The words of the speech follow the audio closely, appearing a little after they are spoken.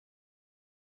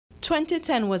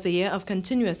2010 was a year of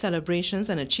continuous celebrations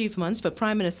and achievements for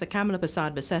Prime Minister Kamala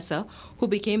Persad-Bissessar, who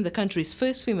became the country's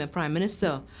first female Prime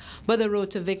Minister. But the road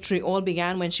to victory all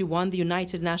began when she won the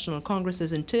United National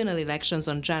Congress's internal elections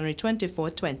on January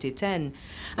 24, 2010.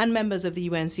 And members of the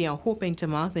UNC are hoping to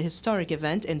mark the historic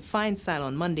event in fine style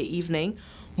on Monday evening,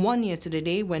 1 year to the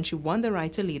day when she won the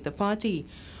right to lead the party.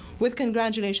 With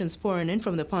congratulations pouring in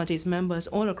from the party's members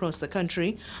all across the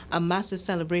country, a massive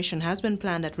celebration has been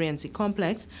planned at RNC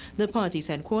Complex, the party's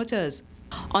headquarters.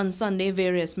 On Sunday,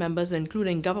 various members,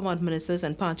 including government ministers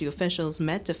and party officials,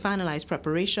 met to finalize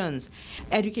preparations.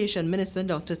 Education Minister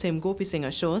Dr. Tim Gopi Singh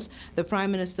assures the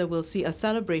Prime Minister will see a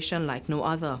celebration like no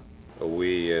other.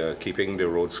 We are keeping the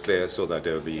roads clear so that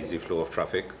there will be easy flow of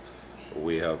traffic.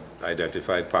 We have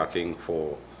identified parking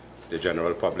for the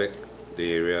general public.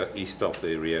 The area east of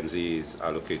the RNC is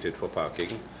allocated for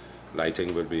parking.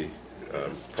 Lighting will be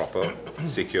proper,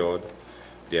 secured.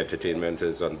 The entertainment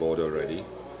is on board already.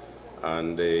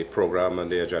 And the program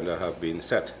and the agenda have been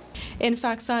set. In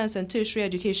fact, Science and Tertiary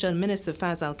Education Minister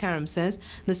Faz Al-Karam says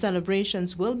the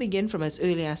celebrations will begin from as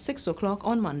early as 6 o'clock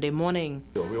on Monday morning.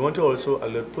 We want to also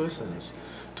alert persons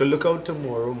to look out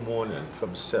tomorrow morning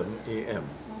from 7 a.m.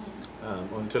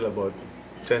 Until about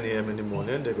 10 a.m. in the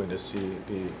morning. They're going to see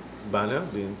the banner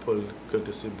being pulled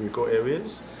courtesy Brico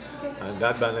Airways, and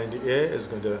that banner in the air is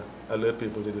going to alert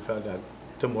people to the fact that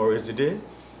tomorrow is the day,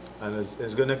 and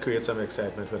it's going to create some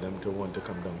excitement for them to want to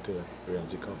come down to the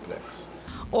RNC Complex.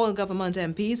 All government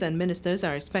MPs and ministers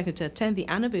are expected to attend the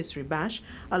anniversary bash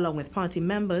along with party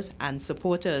members and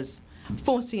supporters.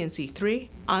 For CNC3,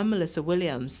 I'm Melissa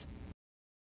Williams.